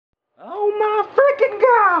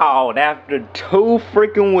out after 2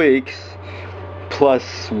 freaking weeks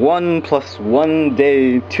plus one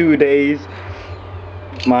day, 2 days.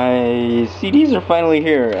 My CDs are finally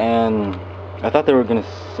here, and I thought they were gonna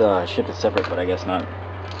ship it separate, but I guess not.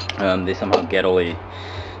 They somehow gettily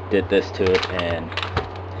did this to it, and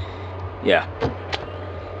yeah.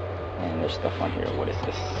 And there's stuff on here. What is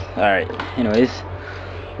this? Alright, anyways,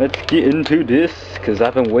 let's get into this, because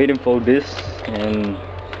I've been waiting for this, and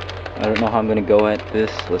I don't know how I'm gonna go at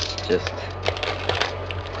this. Let's just...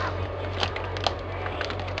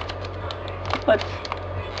 What?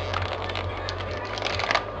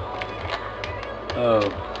 Oh,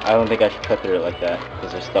 I don't think I should cut through it like that,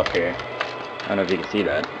 because there's stuff here. I don't know if you can see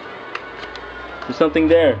that. There's something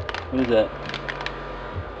there. What is that?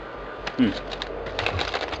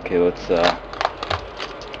 Okay, let's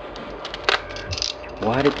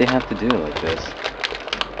why did they have to do it like this?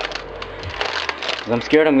 Because I'm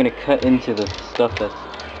scared I'm gonna cut into the stuff that's...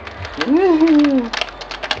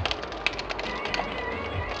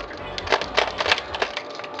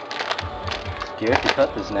 Scared to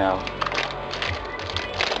cut this now.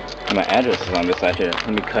 And my address is on this side here. Let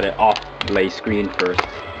me cut it off lay screen first.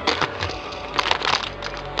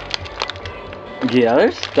 Yeah,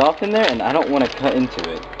 there's stuff in there, and I don't want to cut into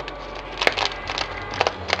it.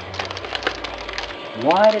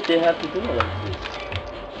 Why did they have to do it like this?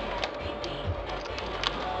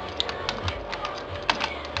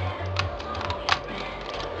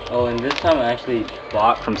 Oh, and this time I actually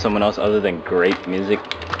bought from someone else other than Great Music,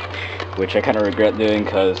 which I kind of regret doing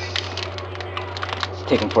because it's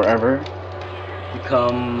taken forever to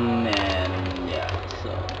come, and yeah,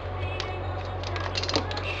 so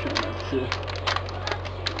try not to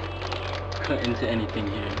cut into anything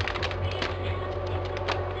here.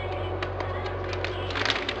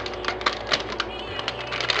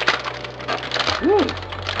 Ooh.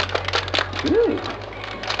 Ooh.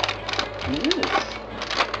 What is this?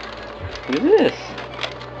 What is this?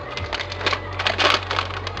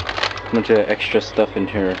 Bunch of extra stuff in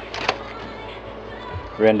here.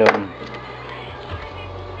 Random.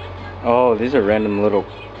 Oh, these are random little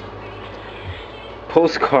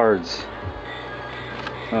postcards.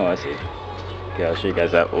 Oh, I see. Okay, I'll show you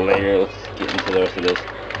guys that later. Let's get into the rest of this.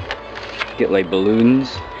 Get like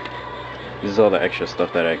balloons. This is all the extra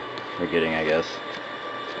stuff that we're getting, I guess.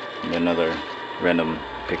 And another random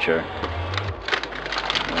picture.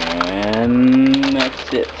 And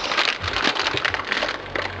that's it.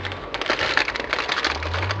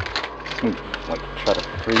 Like try to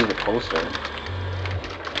free the poster.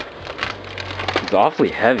 It's awfully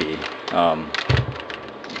heavy. I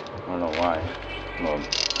don't know why. Well,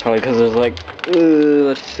 probably because there's like,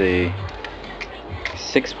 let's see,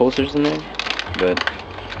 6 posters in there. But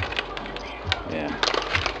yeah.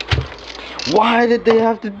 Why did they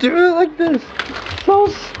have to do it like this? So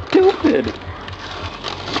stupid.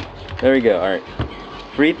 There we go. All right.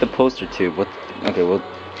 Read the poster tube. What? Okay, we'll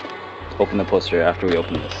open the poster after we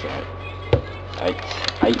open this. Alright.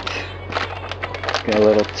 Got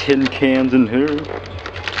little tin cans in here.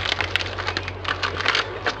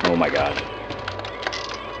 Oh my god.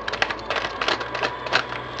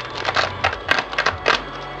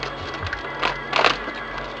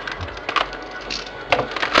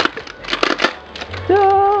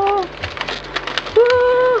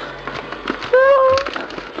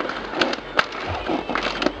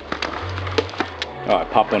 Oh, I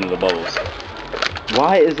popped one of the bubbles.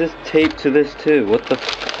 Why is this taped to this too? What the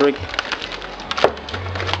frick?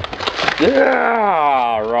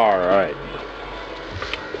 Yeah! Alright.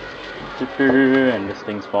 And this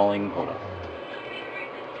thing's falling. Hold on.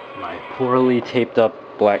 My poorly taped up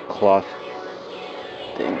black cloth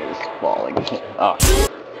thing is falling. Ah.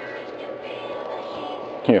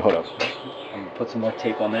 Here, hold up. I'm gonna put some more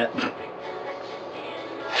tape on that.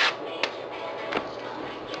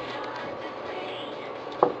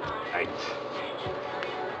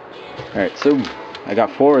 Alright, so I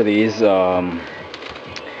got 4 of these, and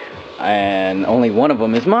only one of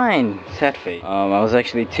them is mine. Sad fate. I was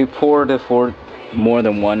actually too poor to afford more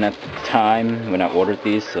than one at the time when I ordered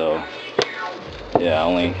these, so yeah, I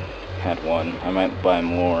only had one. I might buy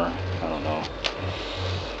more, I don't know.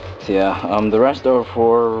 So yeah, the rest are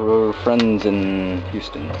for friends in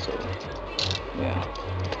Houston, so yeah.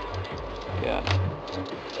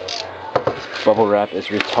 Bubble wrap is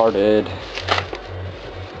retarded.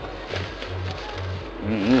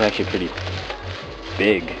 This is actually pretty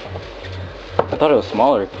big. I thought it was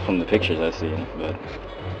smaller from the pictures I've seen, but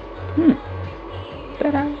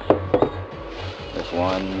there's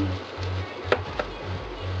 1.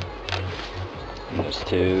 And there's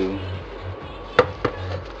 2.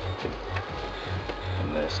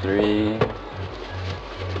 And there's 3.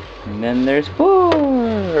 And then there's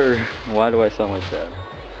 4. Why do I sound like that?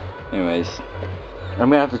 Anyways, I'm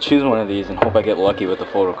gonna have to choose one of these and hope I get lucky with the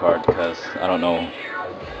photo card, because I don't know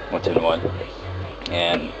what's in what.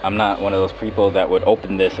 And I'm not one of those people that would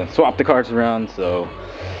open this and swap the cards around, so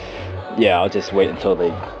yeah, I'll just wait until they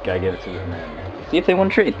gotta give it to them and see if they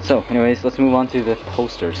want to trade. So anyways, let's move on to the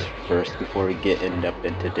posters first before we end up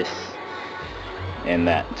into this and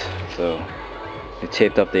that. So they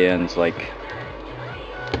taped up the ends like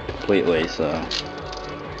completely, so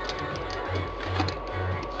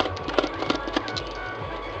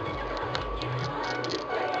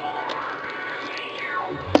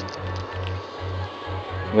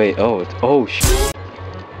wait, oh shit.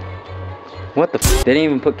 What the f? They didn't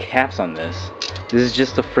even put caps on this. This is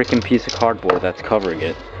just a freaking piece of cardboard that's covering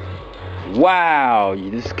it. Wow,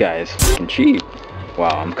 this guy is fucking cheap. Wow,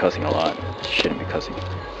 I'm cussing a lot. Shouldn't be cussing.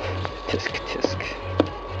 Tisk tisk.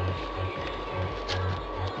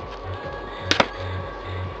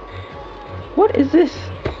 What is this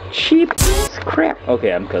cheap crap?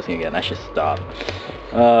 Okay, I'm cussing again. I should stop.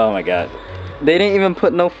 Oh my god. They didn't even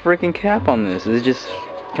put no freaking cap on this. It's just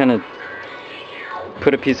kind of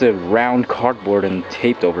put a piece of round cardboard and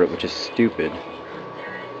taped over it, which is stupid.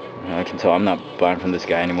 I can tell I'm not buying from this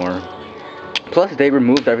guy anymore. Plus, they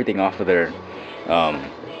removed everything off of their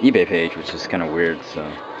eBay page, which is kind of weird, so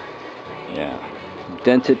yeah.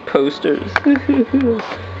 Dented posters.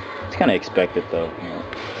 It's kind of expected, though.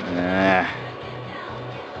 Nah.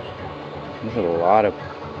 There's a lot of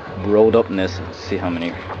rolled upness. Let's see how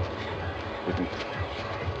many.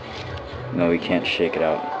 No, we can't shake it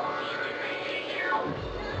out.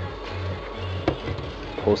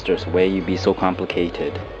 Posters, where you be so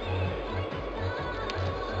complicated?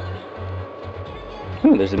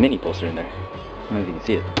 Oh, there's a mini poster in there. I don't know if you can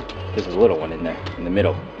see it. There's a little one in there, in the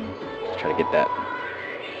middle. Let's try to get that.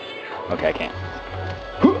 Okay, I can't.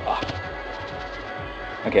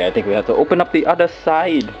 Okay, I think we have to open up the other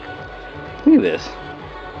side. Look at this.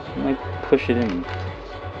 I might push it in.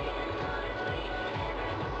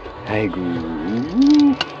 Hey,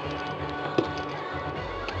 goo.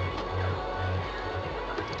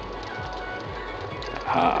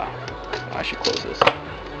 Ah, I should close this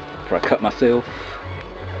before I cut myself.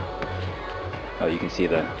 Oh, you can see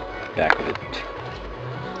the back of it.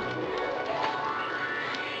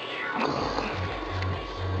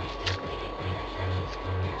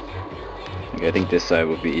 Okay, I think this side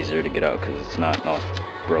would be easier to get out because it's not all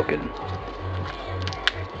broken.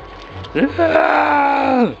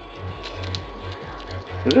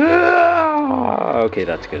 Okay,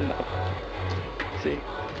 that's good enough. Let's see.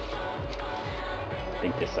 I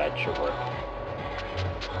think this side should work.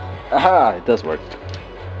 Aha! It does work.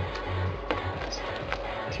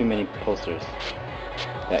 Too many posters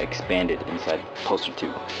that expanded inside poster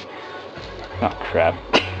 2. Oh crap.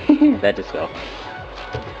 That just fell.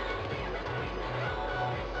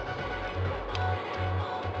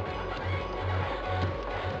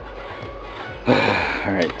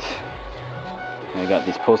 Alright. I got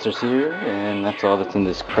these posters here, and that's all that's in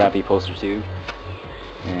this crappy poster tube.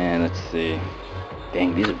 And let's see.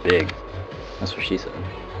 Dang, these are big. That's what she said.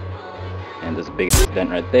 And there's a big dent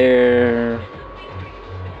right there.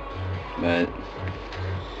 But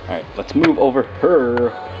alright, let's move over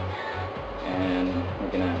her. And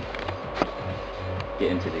we're gonna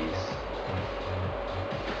get into these.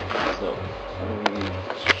 So, how do we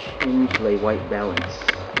change the white balance?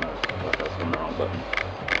 No, that's on the wrong button.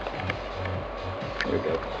 There we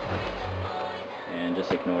go. And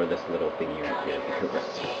just ignore this little thingy right here because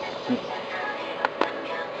that's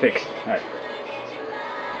fixed. Alright.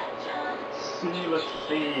 Let's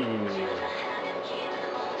see.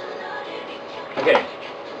 Okay.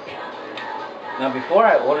 Now before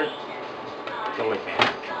I ordered. So wait.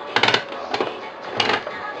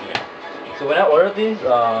 Okay. So when I ordered these, he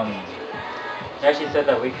actually said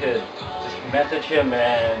that we could just message him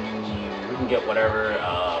and we can get whatever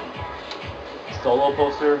solo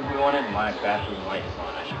poster we wanted. My bathroom light is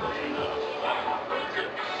on. I should go turn that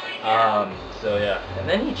off. So yeah, and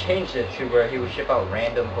then he changed it to where he would ship out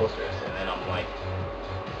random posters, and then I'm like,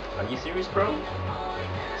 are you serious, bro?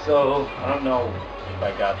 So I don't know if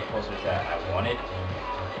I got the posters that I wanted.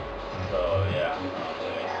 So yeah,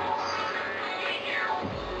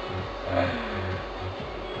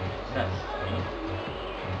 nuts.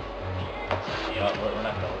 You know, we're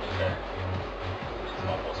not gonna look at that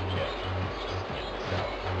small posters yet.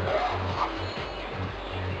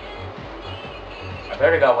 I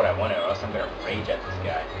better got what I wanted, or else I'm gonna rage at this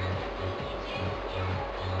guy.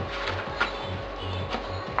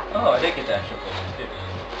 Oh, I did get the extra posters too.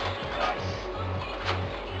 Nice.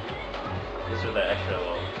 These are the extra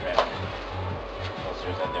little random posters.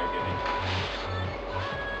 posters that they're giving.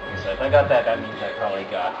 So if I got that, that means I probably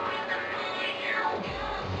got.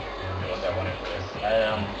 What's that one for this?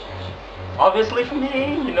 Obviously for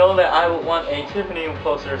me, you know that I would want a Tiffany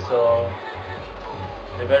poster, so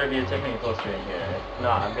there better be a Tiffany poster in here. If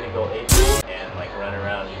not, I'm gonna go ape and like run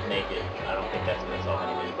around naked. I don't think that's gonna solve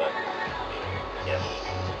anything, but yes.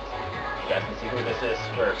 You guys can see who this is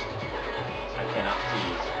first. I cannot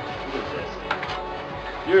see who is this.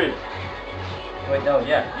 Yuri. Wait, no,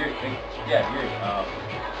 yeah, Yuri. Yeah, Yuri. I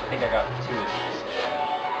think I got 2 of these.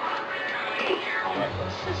 Alright,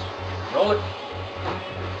 let's just roll it.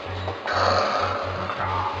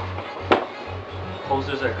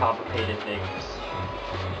 Posters are complicated things.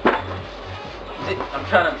 I'm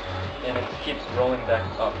trying to, and it keeps rolling back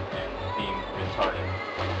up and being retarded.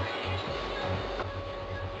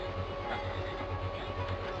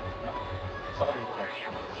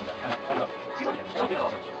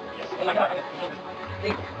 Oh my god!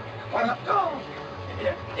 Why not go?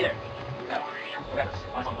 Here.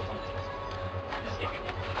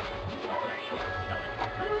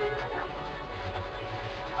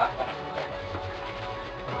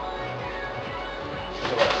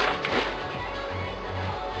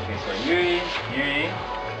 Okay, so Yuri.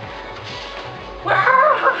 What?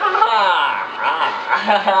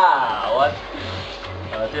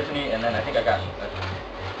 Tiffany, and then I think I got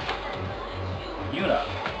Yuna. I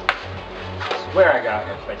swear I got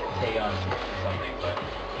like a Taeyeon or something, but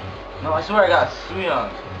no, I swear I got Sooyoung.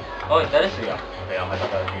 Oh, wait, that is Sooyoung. Okay, I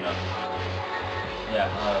thought that was Yuna. Yeah,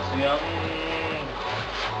 Sooyoung,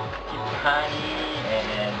 Kitani,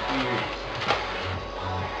 and Yuri.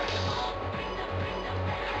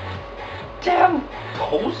 Damn,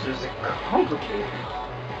 posters are complicated.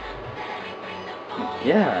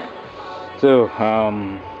 Yeah. So,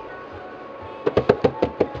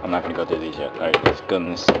 I'm not gonna go through these yet. Alright, let's go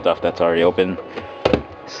into stuff that's already open.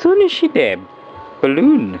 Soshicatalogue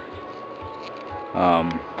balloon.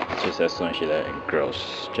 It just says Soshicatalogue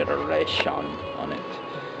Girls Generation on it.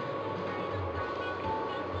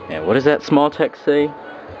 And what does that small text say?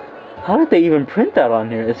 How did they even print that on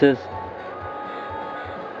here? It says.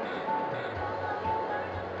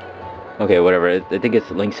 Okay, whatever. I think it's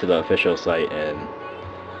links to the official site, and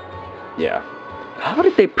yeah. How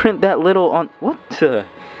did they print that little on? What?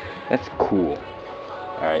 That's cool.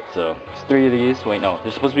 Alright, so it's 3 of these. Wait, no,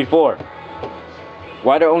 there's supposed to be 4.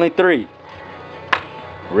 Why are there only 3?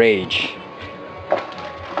 Rage.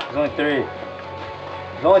 There's only 3.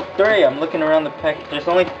 There's only 3. I'm looking around the pack. There's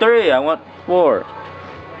only 3. I want 4.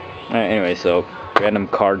 Alright, anyway, so random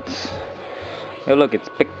cards. Oh, look, it's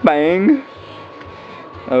Big Bang.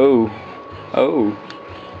 Oh.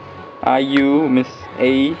 IU, Miss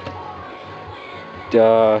A.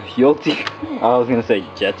 Yulti. I was gonna say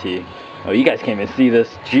Jetty. Oh, you guys can't even see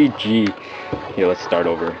this. GG. Here, let's start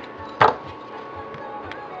over.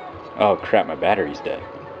 Oh crap, my battery's dead.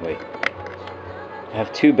 Wait. I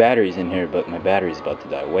have 2 batteries in here, but my battery's about to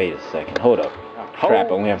die. Wait a second. Hold up. Crap, I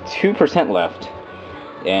only have 2% left.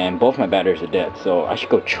 And both my batteries are dead, so I should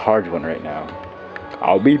go charge one right now.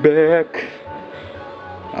 I'll be back.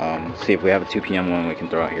 See if we have a 2 p.m. one we can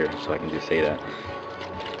throw out here, so I can just say that.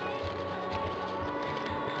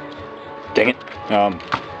 Dang it.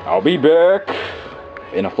 I'll be back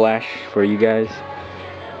in a flash for you guys,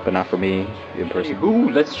 but not for me in person. Ooh,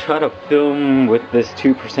 let's try to film with this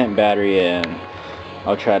 2% battery, and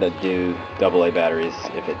I'll try to do AA batteries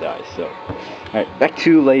if it dies. So, alright, back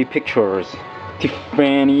to lay pictures.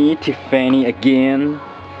 Tiffany again.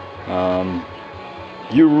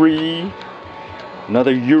 Yuri.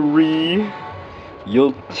 Another Yuri.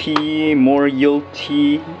 Yulti, more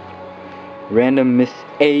Yulti. Random Miss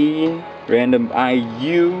A. Random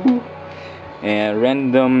IU. And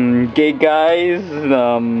random gay guys.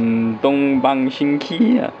 Dongbang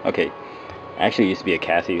Shinki. Okay. Actually used to be a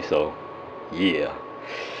Cassie, so yeah.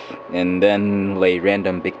 And then lay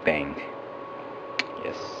random Big Bang.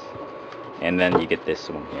 Yes. And then you get this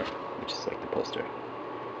one here, which is like the poster.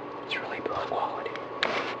 It's really poor quality.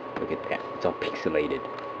 Look at that. It's all pixelated.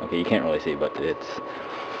 Okay, you can't really see, but it's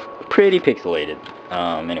pretty pixelated.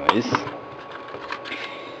 Anyways.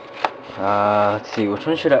 Let's see, which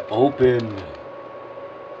one should I open?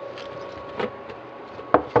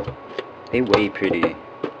 They weigh pretty.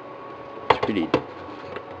 It's pretty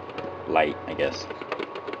light, I guess.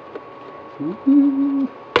 Woohoo!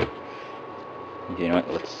 Okay, you know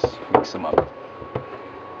what? Let's mix them up.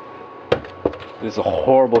 This is a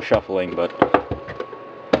horrible shuffling, but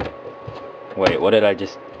wait, what did I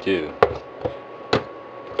just do?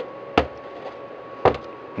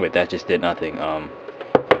 Wait, that just did nothing.